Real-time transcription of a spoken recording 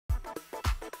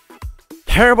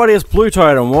Hey everybody, it's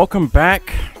BlueToad and welcome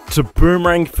back to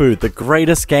Boomerang Food, the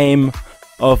greatest game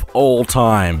of all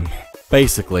time.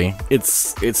 Basically,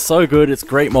 it's so good, it's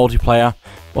great multiplayer.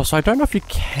 Also, I don't know if you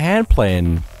can play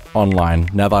in online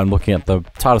now that I'm looking at the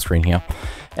title screen here.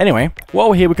 Anyway, while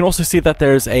we're here, we can also see that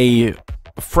there's a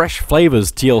Fresh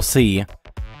Flavors DLC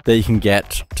that you can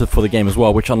get for the game as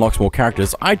well, which unlocks more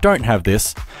characters. I don't have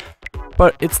this,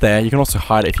 but it's there. You can also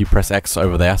hide it if you press X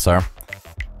over there, so...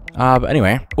 but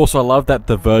anyway, also I love that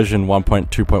the version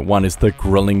 1.2.1 is the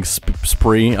grilling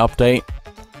spree update.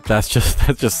 That's just,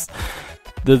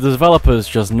 the developers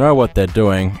just know what they're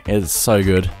doing. It's so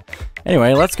good.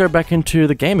 Anyway, let's go back into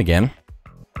the game again.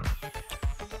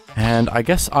 And I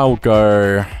guess I'll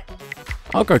go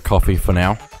coffee for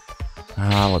now.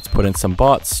 Let's put in some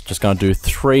bots. Just gonna do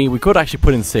 3. We could actually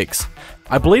put in 6.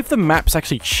 I believe the maps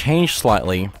actually changed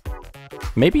slightly.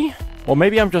 Maybe? Or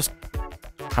maybe I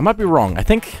might be wrong. I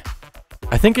think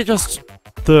it just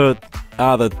the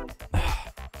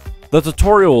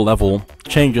tutorial level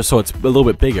changes so it's a little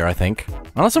bit bigger, I think.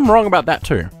 Unless I'm wrong about that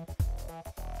too.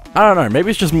 I don't know,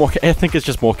 maybe it's just more, I think it's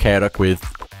just more chaotic with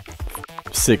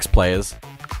 6 players.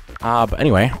 But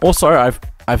anyway, also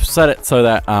I've set it so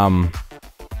that hang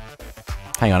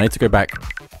on, I need to go back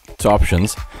to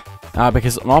options.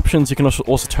 Because in options you can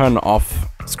also turn off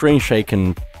screen shake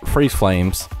and freeze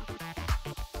flames.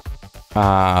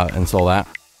 And so all that.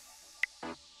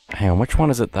 Hang on, which one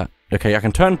is it that... Okay, I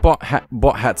can turn bot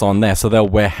hats on there, so they'll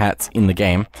wear hats in the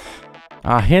game.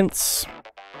 Hints...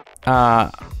 I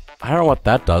don't know what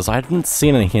that does. I haven't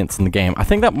seen any hints in the game. I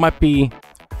think that might be...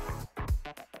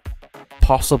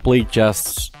 possibly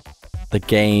just... the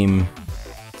game...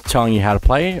 telling you how to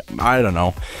play? I don't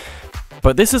know.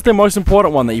 But this is the most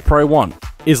important one that you probably want.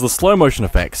 Is the slow motion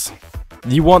effects.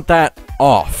 You want that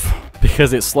off.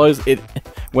 Because it slows...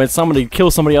 When somebody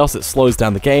kills somebody else, it slows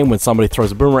down the game. When somebody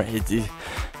throws a boomerang,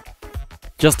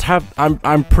 just have...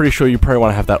 I'm pretty sure you probably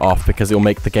want to have that off because it'll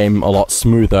make the game a lot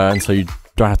smoother, and so you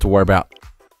don't have to worry about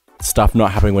stuff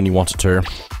not happening when you want it to,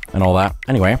 and all that.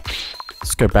 Anyway,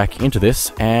 let's go back into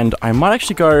this, and I might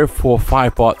actually go for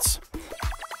 5 bots,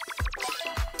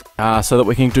 so that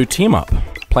we can do team up,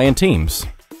 play in teams.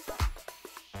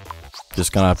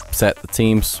 Just gonna set the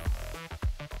teams.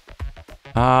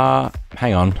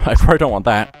 Hang on. I probably don't want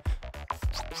that.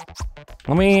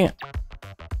 Let me...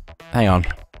 Hang on.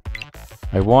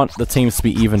 I want the teams to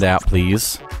be evened out,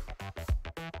 please.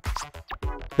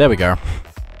 There we go.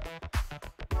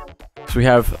 So we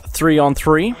have 3 on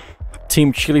 3.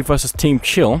 Team Chili versus Team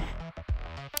Chill.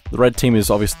 The red team is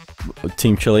obviously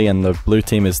Team Chili and the blue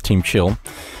team is Team Chill.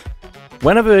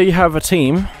 Whenever you have a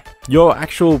team, your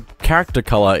actual character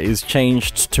color is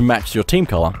changed to match your team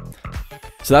color.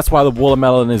 So that's why the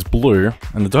watermelon is blue,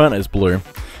 and the donut is blue,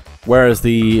 whereas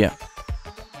the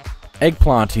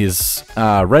eggplant is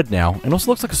red now. It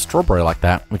also looks like a strawberry like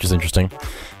that, which is interesting.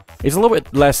 It's a little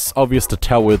bit less obvious to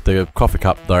tell with the coffee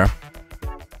cup, though.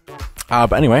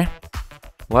 But anyway,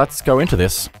 let's go into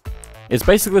this. It's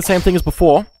basically the same thing as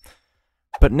before,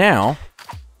 but now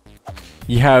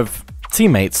you have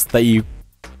teammates that you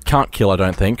can't kill, I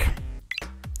don't think.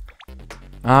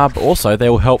 But also, they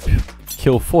will help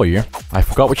kill for you. I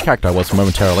forgot which character I was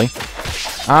momentarily.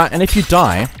 And if you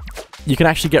die, you can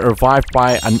actually get revived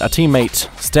by a teammate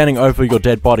standing over your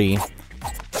dead body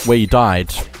where you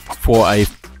died for a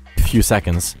few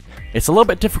seconds. It's a little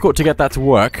bit difficult to get that to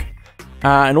work.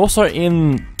 And also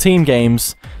in team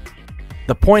games,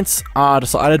 the points are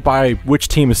decided by which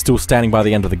team is still standing by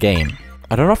the end of the game.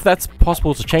 I don't know if that's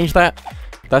possible to change that.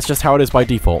 That's just how it is by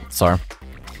default, so...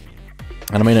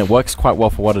 And I mean, it works quite well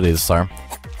for what it is, so...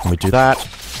 Let me do that.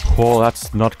 Oh,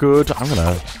 that's not good. I'm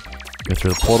gonna go through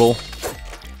the portal.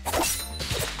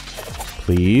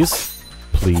 Please.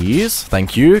 Please.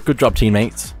 Thank you. Good job,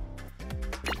 teammates.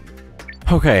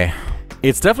 Okay.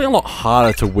 It's definitely a lot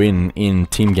harder to win in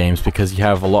team games because you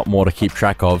have a lot more to keep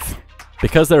track of.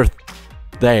 Because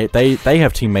they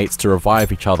have teammates to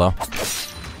revive each other.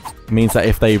 It means that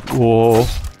if they... Whoa.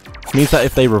 It means that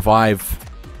if they revive...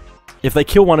 If they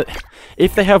kill one...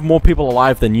 If they have more people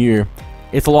alive than you...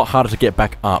 It's a lot harder to get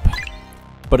back up,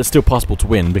 but it's still possible to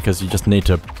win because you just need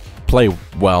to play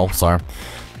well, so...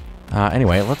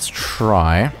 anyway, let's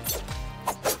try...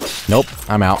 Nope,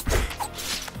 I'm out.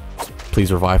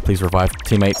 Please revive,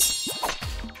 teammates.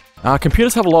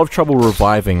 Computers have a lot of trouble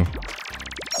reviving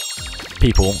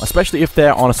people, especially if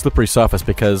they're on a slippery surface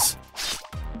because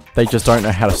they just don't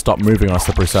know how to stop moving on a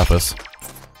slippery surface.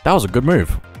 That was a good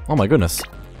move. Oh my goodness.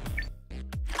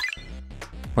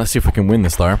 Let's see if we can win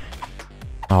this though.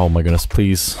 Oh my goodness,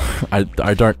 please. I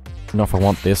don't know if I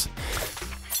want this.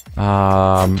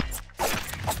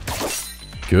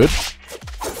 Good.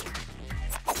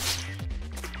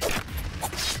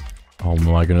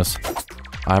 my goodness.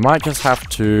 I might just have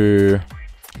to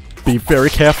be very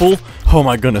careful. Oh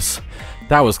my goodness.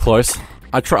 That was close.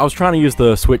 I was trying to use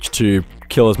the switch to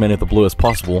kill as many of the blue as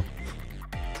possible.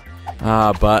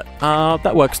 But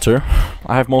that works too.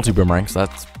 I have multi-boomerang, so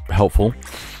that's helpful.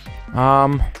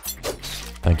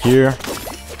 Thank you.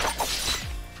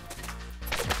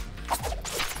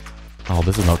 Oh,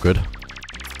 this is not good.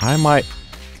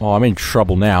 Oh, I'm in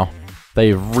trouble now.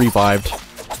 They've revived.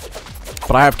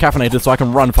 But I have caffeinated, so I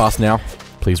can run fast now.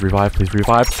 Please revive, please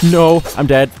revive. No, I'm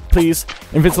dead. Please.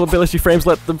 Invincibility frames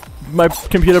let my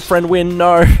computer friend win.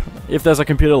 No. If there's a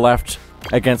computer left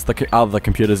against the other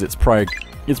computers, it's probably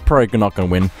not gonna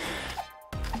win.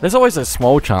 There's always a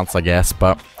small chance, I guess,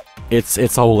 but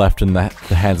it's all left in the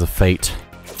hands of fate.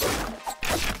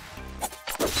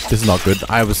 This is not good.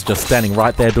 I was just standing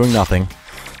right there doing nothing.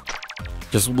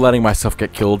 Just letting myself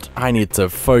get killed. I need to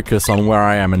focus on where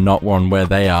I am and not on where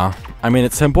they are. I mean,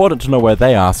 it's important to know where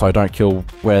they are so I don't kill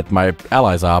where my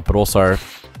allies are, but also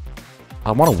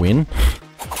I want to win.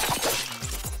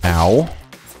 Ow.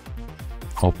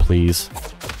 Oh, please.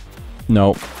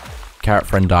 No. Carrot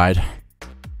friend died.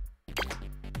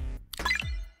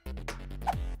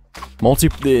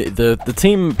 The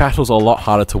team battles are a lot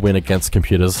harder to win against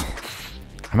computers.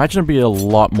 I imagine it'd be a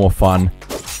lot more fun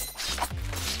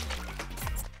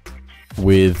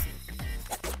with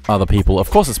other people. Of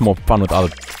course it's more fun with other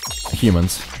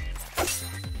humans.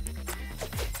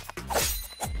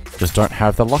 Just don't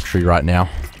have the luxury right now.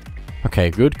 Okay,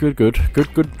 good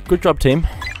job, team.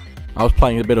 I was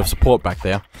playing a bit of support back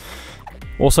there.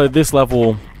 Also, this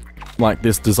level, like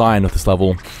this design of this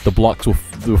level, the blocks will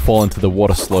fall into the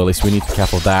water slowly, so we need to be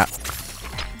careful of that.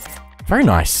 Very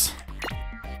nice.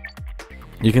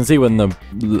 You can see when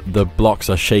the blocks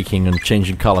are shaking and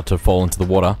changing color to fall into the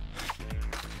water.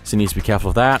 So you need to be careful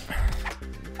of that.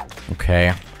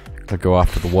 Okay. I'll go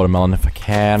after the watermelon if I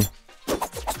can.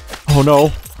 Oh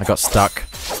no! I got stuck.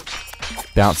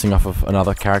 Bouncing off of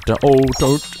another character. Oh,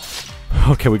 don't.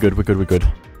 Okay, we're good.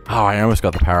 Oh, I almost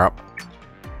got the power up.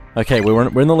 Okay,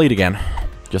 we're in the lead again.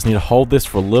 Just need to hold this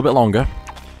for a little bit longer.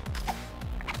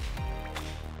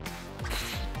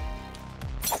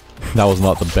 That was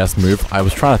not the best move. I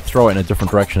was trying to throw it in a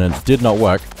different direction and it did not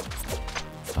work.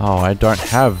 Oh, I don't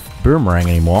have Boomerang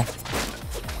anymore.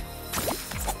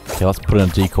 Okay, let's put in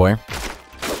a decoy.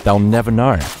 They'll never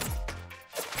know.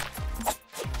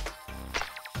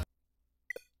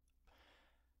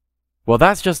 Well,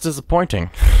 that's just disappointing.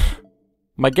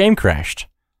 My game crashed.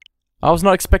 I was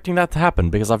not expecting that to happen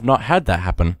because I've not had that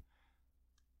happen.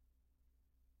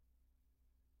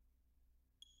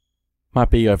 Might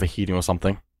be overheating or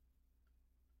something.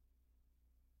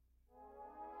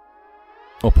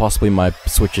 Or possibly my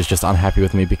Switch is just unhappy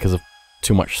with me because of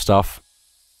too much stuff.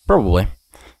 Probably.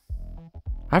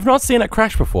 I've not seen it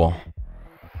crash before.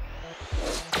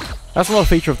 That's not a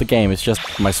feature of the game, it's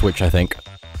just my Switch, I think.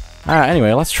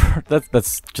 Anyway, let's try.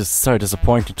 That's just so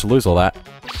disappointing to lose all that.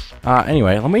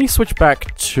 Anyway, let me switch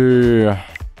back to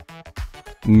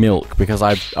Milk, because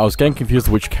I was getting confused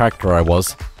which character I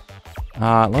was.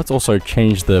 Let's also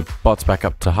change the bots back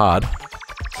up to hard.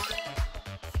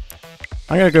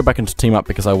 I'm gonna go back into team up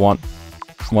because I want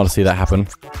to see that happen.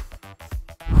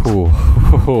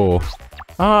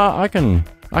 I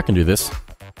can do this.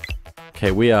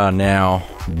 Okay, we are now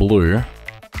blue.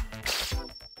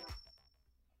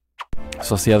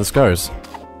 So let's see how this goes.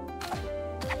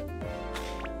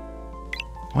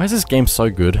 Why is this game so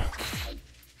good?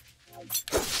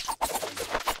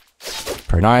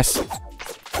 Very nice.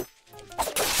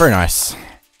 Very nice.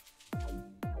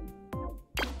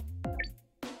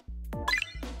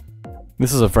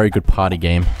 This is a very good party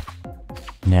game.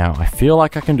 Now, I feel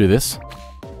like I can do this.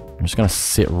 I'm just gonna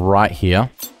sit right here.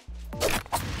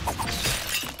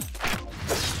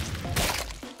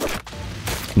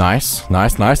 Nice.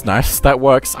 That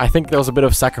works. I think there was a bit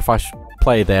of sacrifice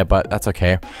play there, but that's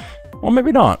okay. Or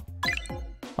maybe not.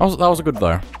 That was good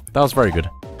though. That was very good.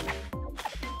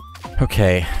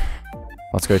 Okay.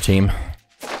 Let's go, team.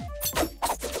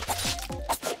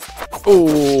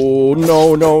 Oh,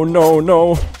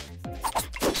 no.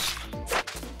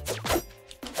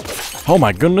 Oh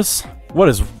my goodness. What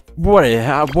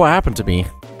happened to me?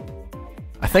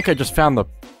 I think I just found the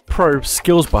Pro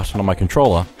Skills button on my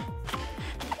controller.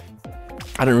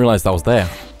 I didn't realize that was there.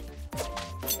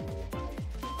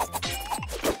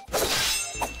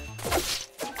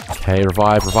 Okay,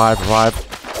 revive.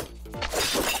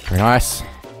 Very nice.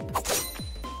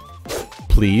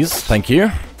 Please, thank you.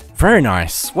 Very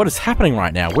nice. What is happening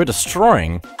right now? We're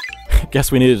destroying.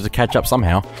 Guess we needed to catch up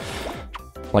somehow.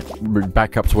 Like,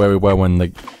 back up to where we were when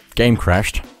the game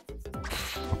crashed.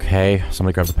 Okay,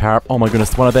 somebody grab the power up. Oh my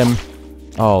goodness, one of them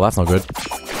Oh, that's not good.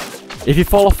 If you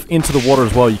fall off into the water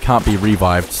as well, you can't be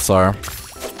revived, so...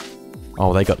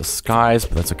 Oh, they got disguise,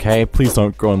 but that's okay. Please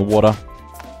don't go in the water.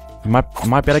 You might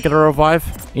be able to get a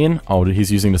revive in. Oh,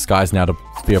 he's using disguise now to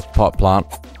be a pot plant.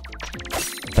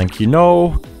 Thank you.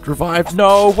 No! Revive!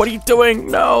 No! What are you doing?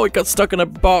 No! It got stuck in a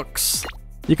box!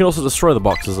 You can also destroy the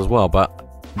boxes as well, but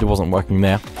it wasn't working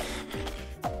there.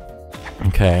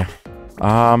 Okay.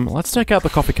 Let's take out the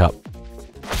coffee cup.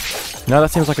 No,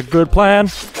 that seems like a good plan.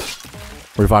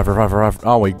 Revive, revive, revive.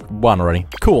 Oh, we won already.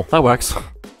 Cool, that works.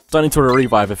 Don't need to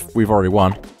revive if we've already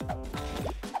won.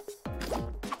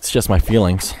 It's just my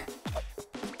feelings.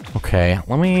 Okay,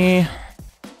 let me...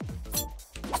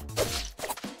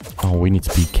 Oh, we need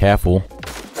to be careful.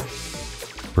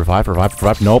 Revive, revive,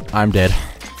 revive. Nope, I'm dead.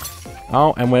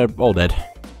 Oh, and we're all dead.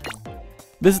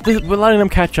 We're letting them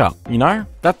catch up, you know?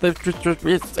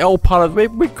 It's all part of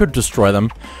it. We could destroy them.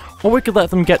 Or we could let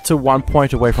them get to 1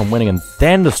 point away from winning and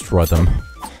then destroy them.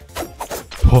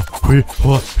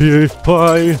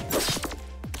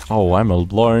 Oh, I'm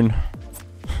alone.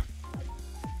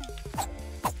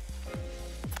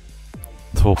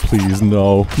 Oh, please,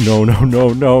 no. No, no,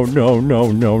 no, no, no,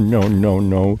 no, no, no, no,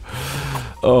 no.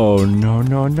 Oh, no,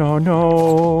 no, no,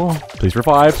 no. Please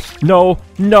revive. No,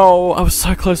 no. I was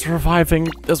so close to reviving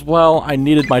as well. I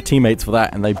needed my teammates for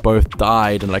that, and they both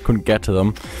died, and I couldn't get to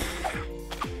them.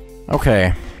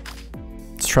 Okay.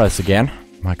 Let's try this again.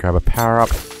 Might grab a power-up.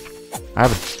 I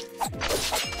have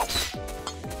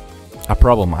a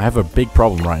problem. I have a big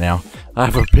problem right now. I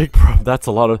have a big problem. That's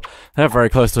a lot of... They're very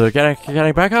close to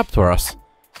getting back up to us.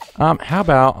 How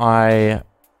about I...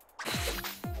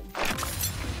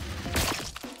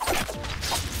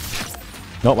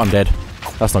 Nope, I'm dead.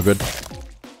 That's not good.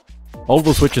 All of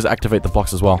the switches activate the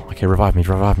box as well. Okay, revive me,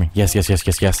 revive me. Yes, yes, yes,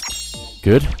 yes, yes.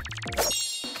 Good.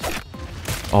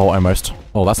 Oh, almost.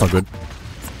 Oh, that's not good.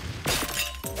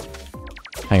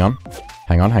 Hang on.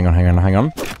 Hang on, hang on, hang on, hang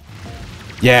on.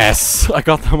 Yes! I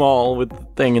got them all with the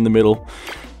thing in the middle.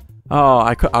 Oh,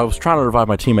 I was trying to revive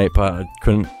my teammate, but I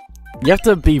couldn't. You have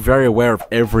to be very aware of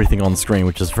everything on screen,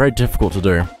 which is very difficult to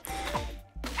do.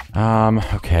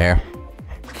 Okay.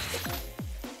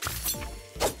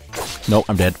 Nope,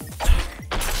 I'm dead.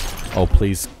 Oh,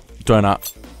 please.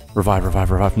 Donut. Revive,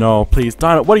 revive, revive. No, please.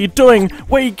 Donut, what are you doing?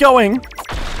 Where are you going?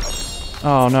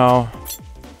 Oh, no.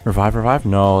 Revive, revive?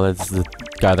 No, there's the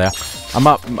guy there. I'm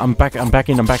up. I'm back in.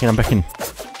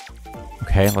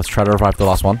 Okay, let's try to revive the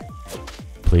last one.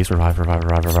 Please, revive, revive,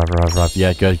 revive, revive, revive, revive.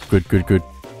 Yeah, good, good, good, good.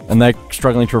 And they're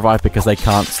struggling to revive because they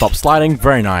can't stop sliding.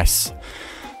 Very nice.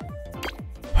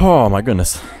 Oh, my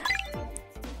goodness.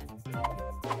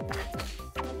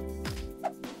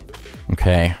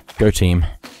 Okay, go team.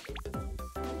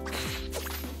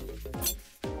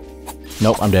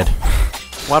 Nope, I'm dead.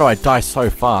 Why do I die so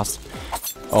fast?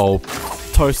 Oh,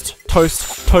 toast,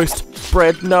 toast, toast,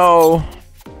 bread, no!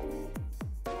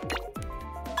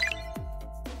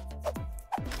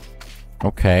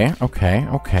 Okay, okay,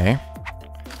 okay.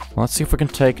 Let's see if we can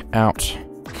take out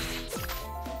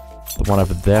the one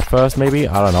over there first, maybe?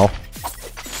 I don't know.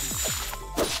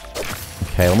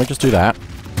 Okay, let me just do that.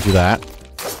 Do that.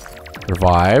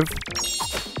 Revive.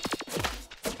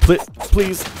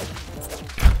 Please.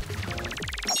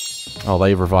 Oh,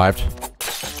 they revived.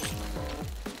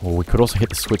 Well, we could also hit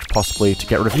the switch possibly to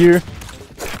get rid of you.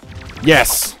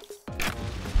 Yes!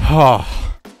 Oh.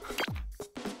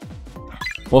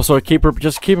 Also,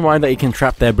 just keep in mind that you can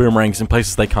trap their boomerangs in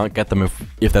places they can't get them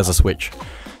if there's a switch.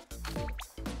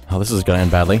 Oh, this is gonna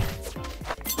end badly.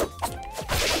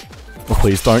 Oh,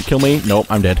 please don't kill me. Nope,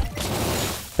 I'm dead.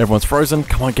 Everyone's frozen.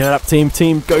 Come on, get up, team.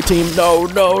 Team, go team. No,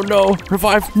 no, no.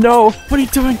 Revive. No. What are you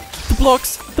doing? The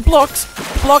blocks. The blocks.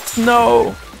 The blocks.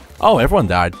 No. Oh, everyone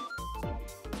died.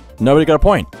 Nobody got a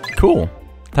point. Cool.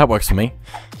 That works for me.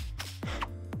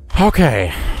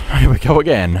 Okay. Here we go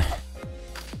again.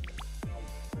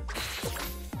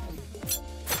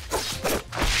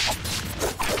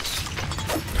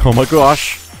 Oh my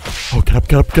gosh. Oh, get up,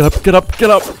 get up, get up, get up, get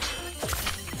up.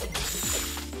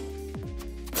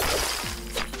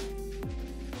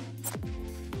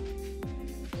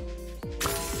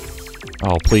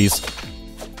 Oh, please.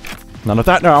 None of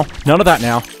that now. None of that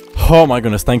now. Oh my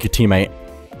goodness, thank you, teammate.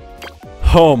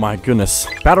 Oh my goodness.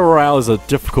 Battle Royale is a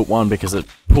difficult one because it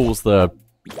pulls the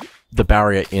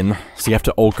barrier in, so you have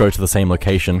to all go to the same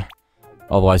location.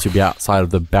 Otherwise, you'll be outside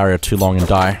of the barrier too long and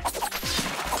die.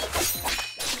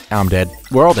 I'm dead.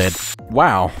 We're all dead.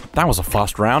 Wow, that was a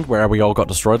fast round where we all got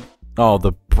destroyed. Oh,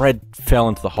 the bread fell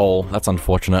into the hole. That's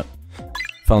unfortunate.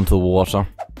 Fell into the water.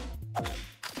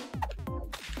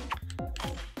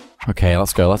 Okay,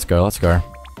 let's go, let's go, let's go.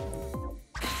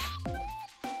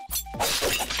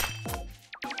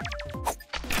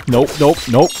 Nope, nope,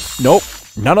 nope, nope.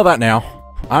 None of that now.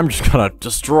 I'm just gonna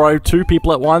destroy 2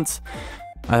 people at once.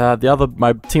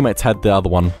 My teammates had the other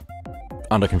one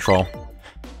under control,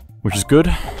 which is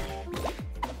good.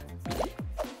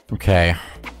 Okay.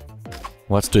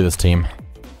 Let's do this, team.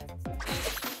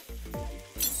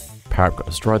 Parrot got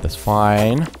destroyed, that's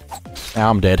fine. Now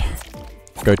I'm dead.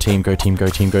 Go team, go team, go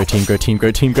team, go team, go team,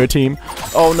 go team, go team.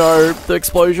 Oh no, the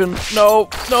explosion. No,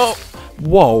 no.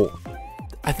 Whoa.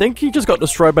 I think he just got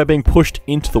destroyed by being pushed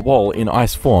into the wall in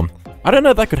ice form. I don't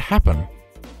know if that could happen.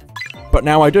 But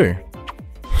now I do.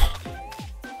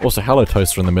 Also, hello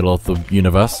Toaster in the middle of the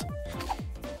universe.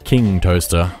 King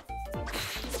Toaster.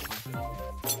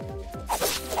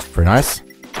 Very nice.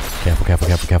 Careful, careful,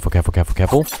 careful, careful, careful, careful,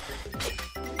 careful.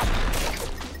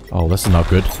 Oh, this is not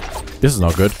good. This is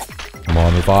not good. Come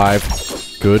on, revive.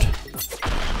 Good.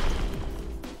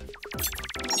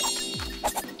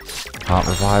 Can't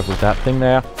revive with that thing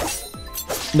there.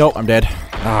 Nope, I'm dead.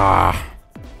 Ah.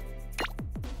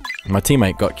 My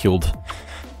teammate got killed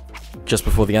just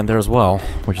before the end there as well,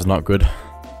 which is not good.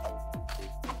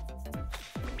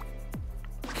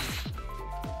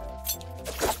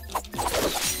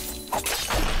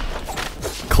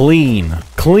 Clean.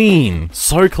 Clean.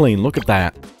 So clean. Look at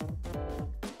that.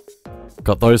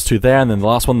 Got those 2 there, and then the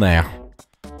last one there.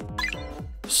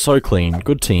 So clean.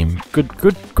 Good team.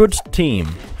 Good team.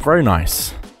 Very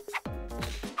nice.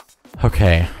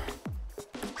 Okay.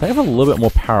 They have a little bit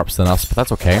more power-ups than us, but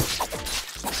that's okay.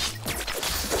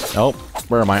 Oh,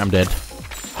 where am I? I'm dead.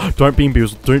 Don't beam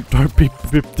boozle.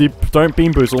 Don't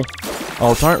beam boozle.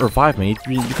 Oh, don't revive me.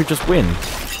 You could just win.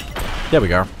 There we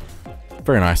go.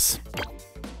 Very nice.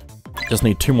 Just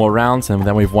need 2 more rounds, and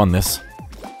then we've won this.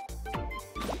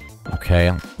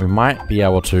 Okay, we might be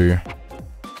able to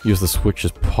use the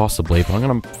switches possibly, but I'm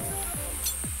gonna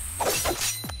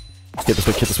hit the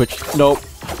switch, hit the switch. Nope.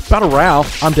 Battle Royale.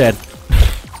 I'm dead.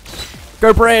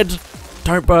 Go bread!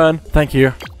 Don't burn. Thank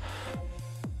you.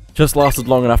 Just lasted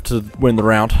long enough to win the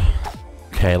round.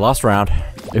 Okay, last round,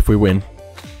 if we win.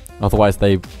 Otherwise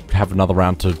they have another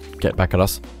round to get back at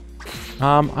us.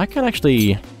 I can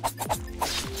actually...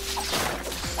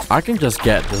 I can just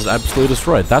get this absolutely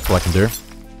destroyed. That's what I can do.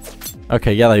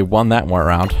 Okay, yeah, they won that one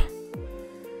round.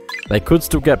 They could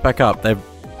still get back up. They're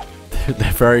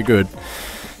very good.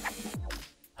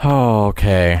 Oh,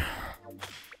 okay.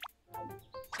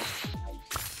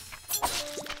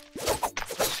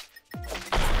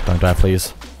 Don't die,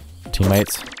 please.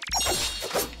 Teammates.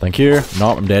 Thank you.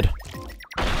 No, I'm dead.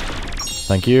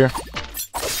 Thank you.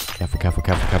 Careful, careful,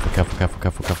 careful, careful, careful, careful,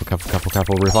 careful, careful, careful, careful,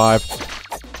 careful. Revive.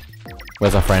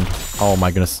 Where's our friend? Oh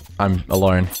my goodness. I'm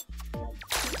alone.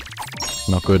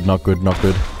 Not good, not good, not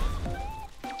good.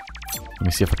 Let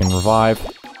me see if I can revive.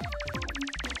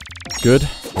 Good.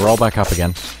 We're all back up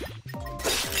again.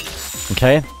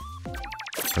 Okay.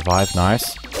 Revive,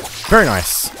 nice. Very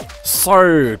nice.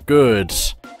 So good.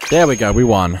 There we go, we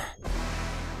won.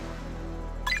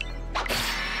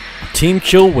 Team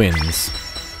Chill wins.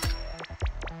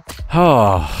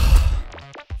 Oh.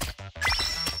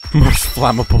 Most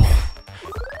flammable.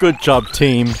 Good job,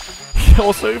 team.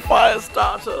 Also,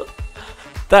 Firestarter.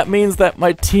 That means that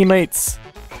my teammates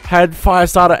had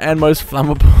Firestarter and most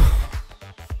flammable.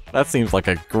 That seems like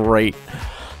a great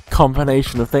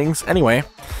combination of things. Anyway,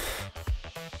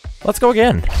 let's go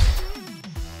again.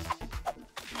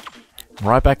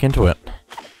 Right back into it.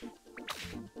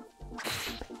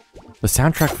 The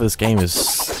soundtrack for this game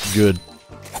is good.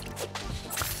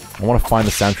 I want to find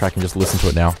the soundtrack and just listen to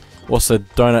it now. Also,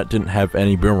 Donut didn't have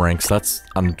any boomerangs. That's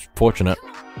unfortunate.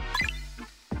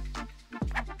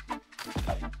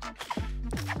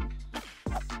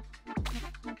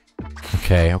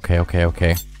 Okay, okay, okay,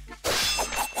 okay.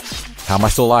 How am I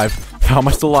still alive? How am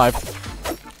I still alive?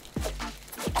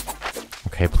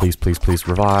 Okay, please, please, please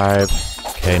revive.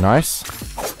 Okay, nice.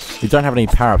 We don't have any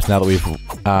power-ups now that we've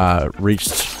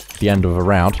reached the end of a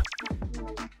round.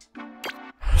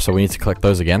 So we need to collect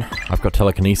those again. I've got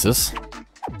telekinesis.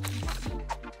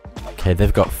 Okay,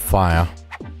 they've got fire.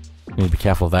 Need to be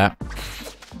careful of that.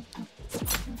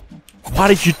 Why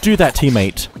did you do that,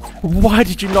 teammate? Why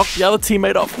did you knock the other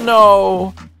teammate off?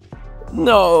 No!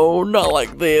 No, not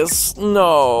like this.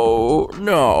 No,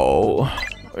 no,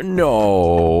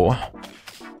 no.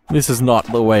 This is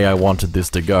not the way I wanted this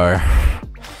to go.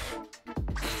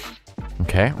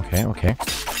 Okay, okay, okay.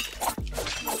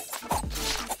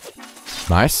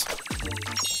 Nice.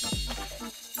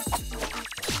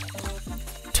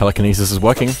 Telekinesis is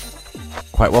working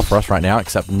quite well for us right now,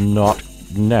 except not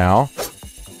now.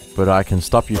 But I can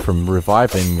stop you from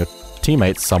reviving your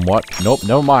teammates somewhat. Nope,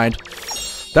 never mind.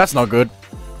 That's not good.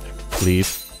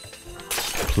 Please.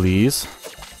 Please.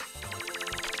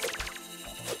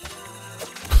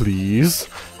 Please.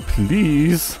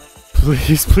 Please.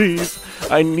 Please, please.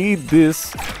 I need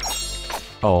this.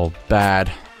 Oh,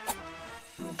 bad.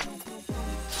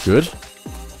 Good.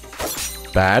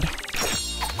 Bad.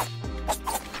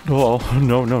 Oh,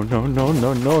 no, no, no, no,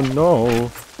 no, no,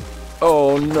 no.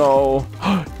 Oh, no.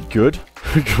 Good.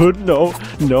 Good. No.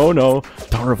 No, no.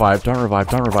 Don't revive. Don't revive.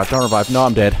 Don't revive. Don't revive. No,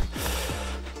 I'm dead.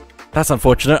 That's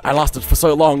unfortunate. I lasted for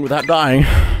so long without dying.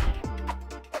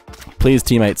 Please,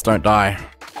 teammates, don't die.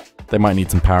 They might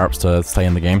need some power-ups to stay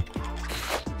in the game.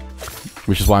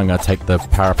 Which is why I'm going to take the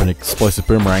power-up and explosive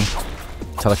boomerang.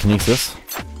 Telekinesis.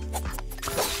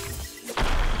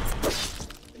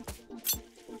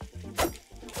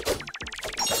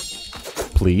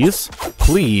 Please?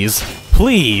 Please?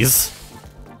 Please?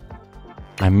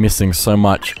 I'm missing so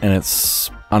much, and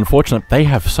it's unfortunate. They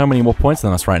have so many more points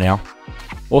than us right now.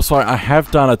 Also, I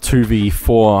have done a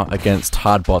 2v4 against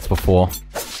hard bots before.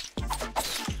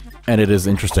 And it is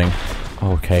interesting.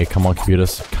 Okay, come on,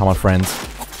 computers. Come on, friends.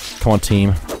 Come on,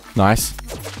 team. Nice.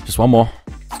 Just one more.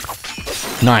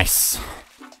 Nice.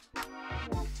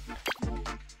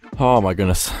 Oh my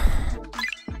goodness.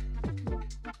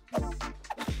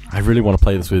 I really want to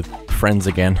play this with friends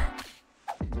again.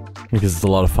 Because it's a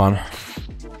lot of fun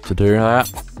to do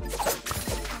that.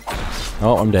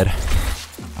 Oh, I'm dead.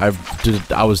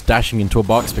 I was dashing into a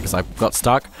box because I got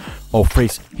stuck. Oh,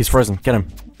 freeze. He's frozen. Get him.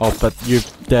 Oh, but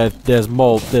there's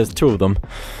more. There's two of them.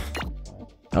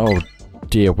 Oh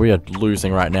dear, we are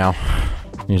losing right now.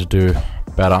 Need to do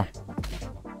better.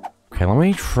 Okay, let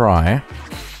me try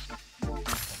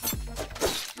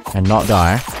and not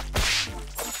die.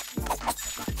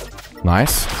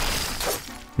 Nice.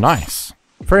 Nice.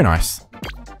 Very nice.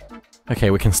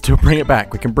 Okay, we can still bring it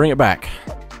back. We can bring it back.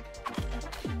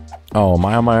 Oh, am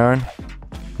I on my own?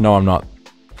 No, I'm not.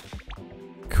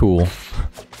 Cool.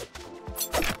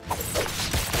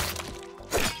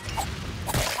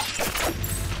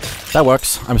 That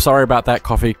works. I'm sorry about that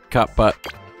coffee cup, but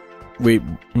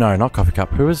no, not coffee cup.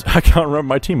 Who is? I can't remember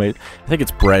my teammate. I think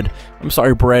it's Bread. I'm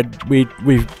sorry, Bread.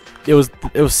 It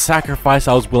was sacrifice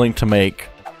I was willing to make.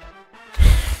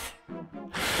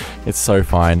 It's so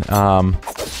fine. Oh,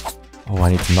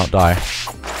 I need to not die.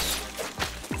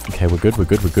 Okay, we're good. We're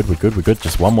good. We're good. We're good. We're good.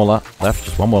 Just one more left.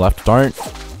 Just one more left. Don't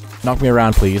knock me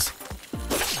around, please.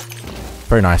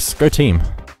 Very nice. Go team.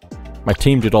 My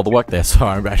team did all the work there, so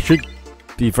I should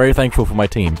be very thankful for my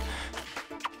team.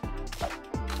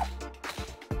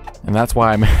 And that's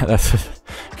why I'm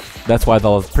that's why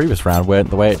the previous round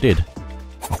went the way it did.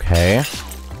 Okay.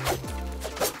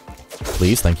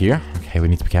 Please, thank you. Okay, we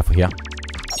need to be careful here.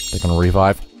 They're gonna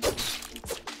revive.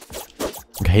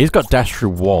 Okay, he's got dash through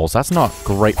walls. That's not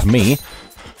great for me.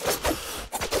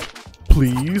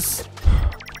 Please.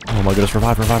 Oh my goodness,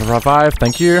 revive, revive, revive.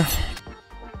 Thank you.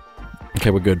 Okay,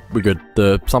 we're good. We're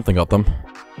good. Something got them.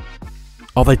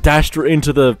 Oh, they dashed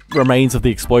into the remains of the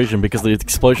explosion because the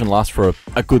explosion lasts for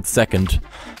a good second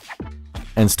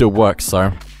and still works,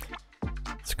 so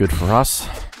it's good for us.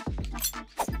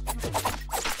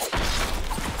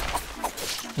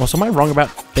 Well, so am I wrong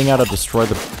about being able to destroy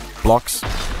the blocks?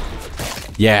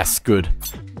 Yes, good.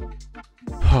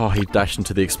 Oh, he dashed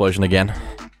into the explosion again.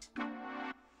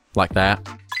 Like that.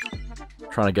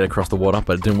 Trying to get across the water,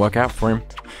 but it didn't work out for him.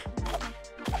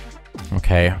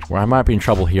 Okay, well, I might be in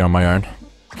trouble here on my own.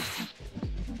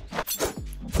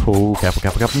 Oh, careful,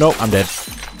 careful, careful. Nope, I'm dead.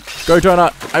 Go,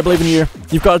 Donut. I believe in you.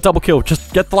 You've got a double kill.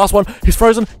 Just get the last one. He's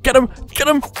frozen. Get him. Get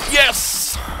him.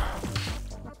 Yes!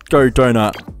 Go,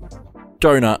 Donut.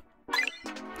 Donut.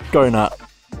 Donut.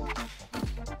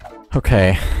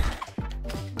 Okay.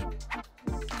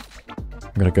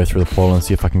 I'm gonna go through the portal and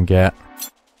see if I can get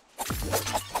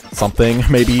something,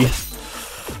 maybe.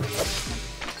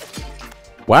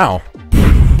 Wow.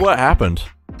 What happened?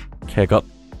 Okay, I got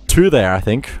two there, I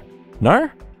think. No?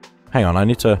 Hang on, I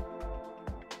need to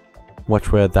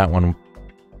watch where that one...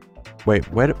 Wait,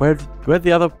 where'd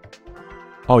the other...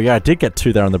 Oh yeah, I did get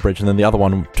two there on the bridge, and then the other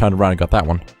one turned around and got that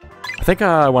one. I think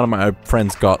one of my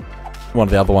friends got one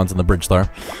of the other ones on the bridge, though.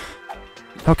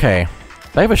 Okay.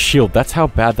 They have a shield. That's how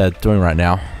bad they're doing right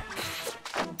now.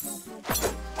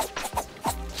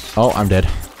 Oh, I'm dead.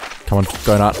 Come on,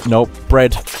 go nut. Nope.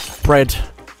 Bread. Bread.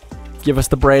 Give us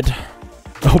the bread.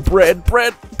 Oh, bread,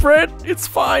 bread, bread. It's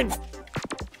fine.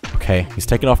 Okay, he's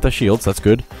taking off their shields. That's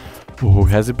good. Oh,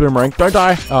 has a boomerang. Don't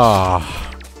die.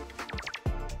 Ah.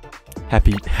 Oh.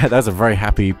 Happy. That's a very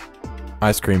happy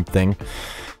ice cream thing.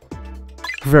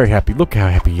 Very happy. Look how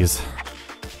happy he is.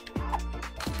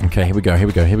 Okay, here we go. Here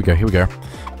we go. Here we go. Here we go.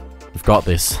 We've got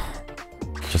this.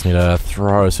 Just need to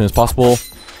throw as soon as possible.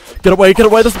 Get away! Get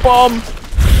away! There's a bomb!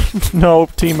 No,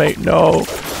 teammate, no.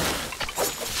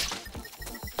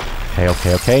 Okay,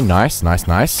 okay, okay. Nice, nice,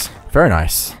 nice. Very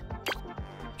nice.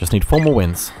 Just need 4 more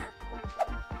wins.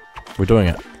 We're doing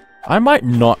it. I might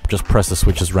not just press the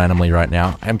switches randomly right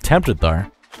now. I'm tempted though.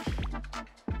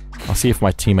 I'll see if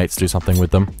my teammates do something with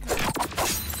them.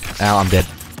 Ow, I'm dead.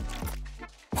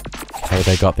 Okay,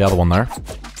 they got the other one though.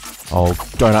 Oh,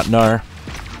 donut, no.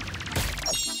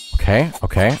 Okay,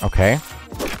 okay, okay.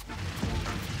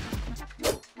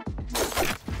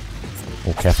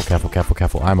 Oh, careful, careful, careful,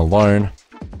 careful. I'm alone.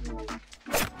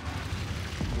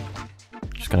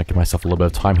 Just gonna give myself a little bit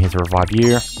of time here to revive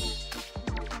you.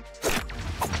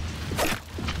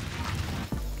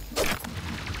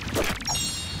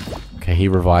 Okay, he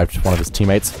revived one of his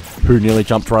teammates who nearly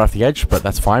jumped right off the edge, but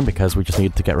that's fine because we just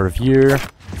need to get rid of you.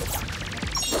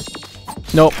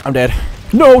 Nope, I'm dead.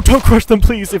 No, don't crush them,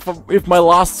 please! If my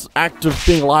last act of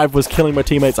being alive was killing my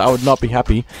teammates, I would not be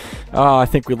happy. I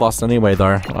think we lost anyway,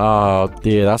 though. Oh,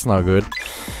 dear, that's not good.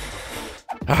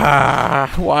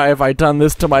 Why have I done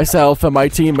this to myself and my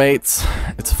teammates?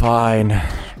 It's fine.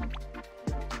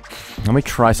 Let me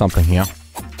try something here.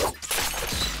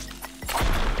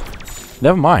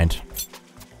 Never mind.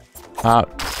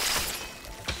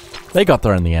 They got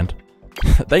there in the end.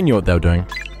 They knew what they were doing.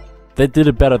 They did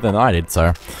it better than I did,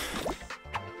 so...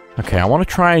 Okay, I want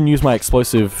to try and use my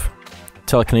explosive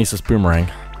telekinesis boomerang.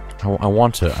 I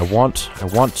want it. I want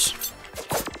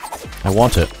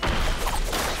it.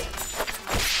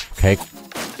 Okay.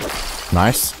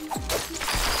 Nice.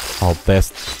 Oh,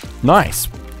 there's... Nice!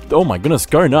 Oh my goodness,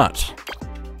 go nut!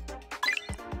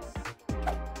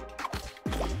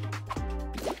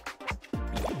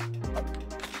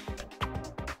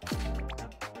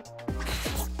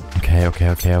 Okay, okay,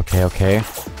 okay, okay, okay.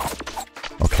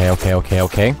 Okay, okay, okay,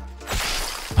 okay.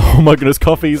 Oh my goodness,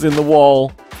 coffee's in the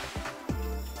wall!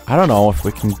 I don't know if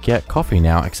we can get coffee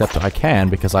now, except I can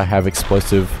because I have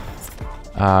explosive...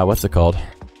 what's it called?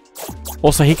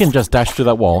 Also, he can just dash through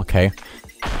that wall, okay.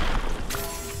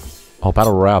 Oh,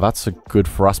 Battle Royale, that's good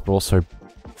for us, but also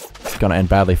gonna end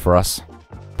badly for us.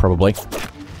 Probably.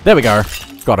 There we go!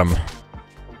 Got him.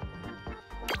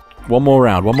 One more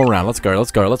round, let's go,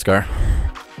 let's go, let's go.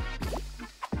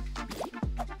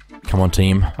 Come on,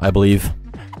 team. I believe.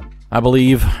 I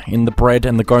believe in the bread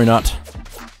and the go-nut.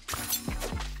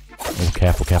 Oh,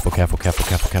 careful, careful, careful, careful,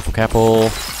 careful, careful, careful.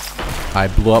 I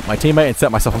blew up my teammate and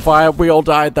set myself on fire. We all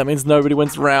died. That means nobody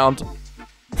wins the round.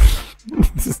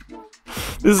 This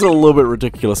is a little bit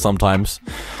ridiculous sometimes.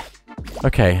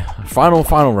 Okay, final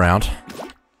round.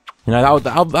 You know,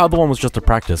 the other one was just a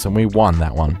practice, and we won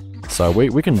that one. So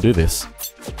we can do this.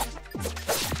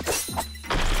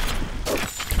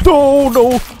 No,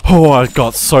 no! Oh, I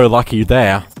got so lucky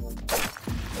there.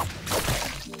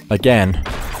 Again.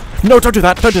 No, don't do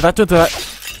that! Don't do that! Don't do that!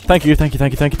 Thank you, thank you,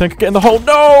 thank you, thank you, thank you. Get in the hole!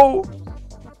 No!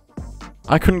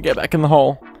 I couldn't get back in the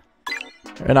hole.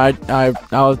 And I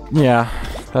was, yeah.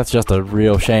 That's just a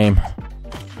real shame.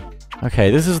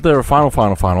 Okay, this is the final.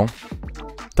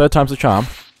 Third time's the charm.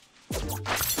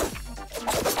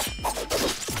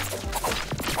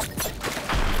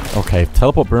 Okay,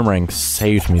 teleport boomerang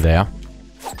saved me there.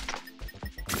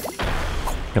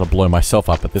 Gonna blow myself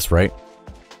up at this rate.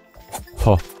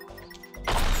 Huh.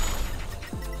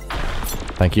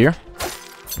 Thank you.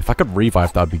 If I could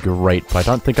revive, that'd be great, but I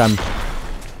don't think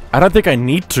I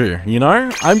need to, you know?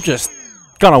 I'm just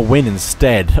gonna win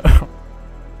instead.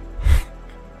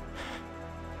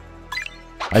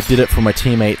 I did it for my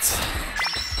teammates.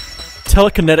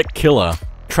 Telekinetic killer,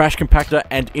 trash compactor,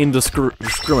 and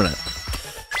indiscriminate.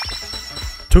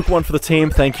 Took one for the team,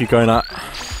 thank you, Gonut.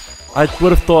 I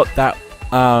would have thought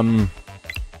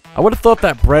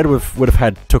that Bread would have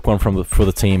had took one for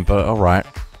the team, but all right.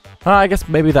 I guess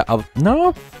maybe that other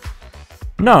no,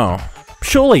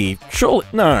 surely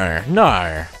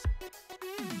no.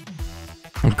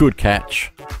 Good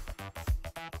catch.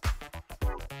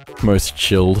 Most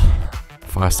chilled,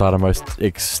 Firestarter most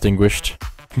extinguished,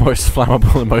 most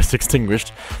flammable and most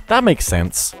extinguished. That makes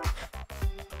sense.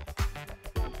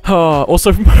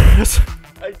 Also,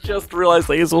 I just realized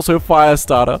that he's also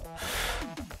Firestarter.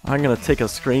 I'm gonna take a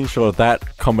screenshot of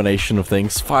that combination of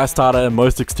things. Firestarter, and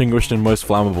most extinguished and most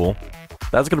flammable.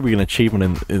 That's gonna be an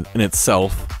achievement in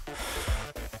itself.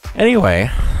 Anyway,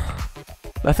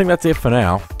 I think that's it for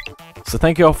now. So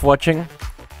thank you all for watching.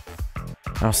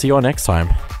 I'll see you all next time.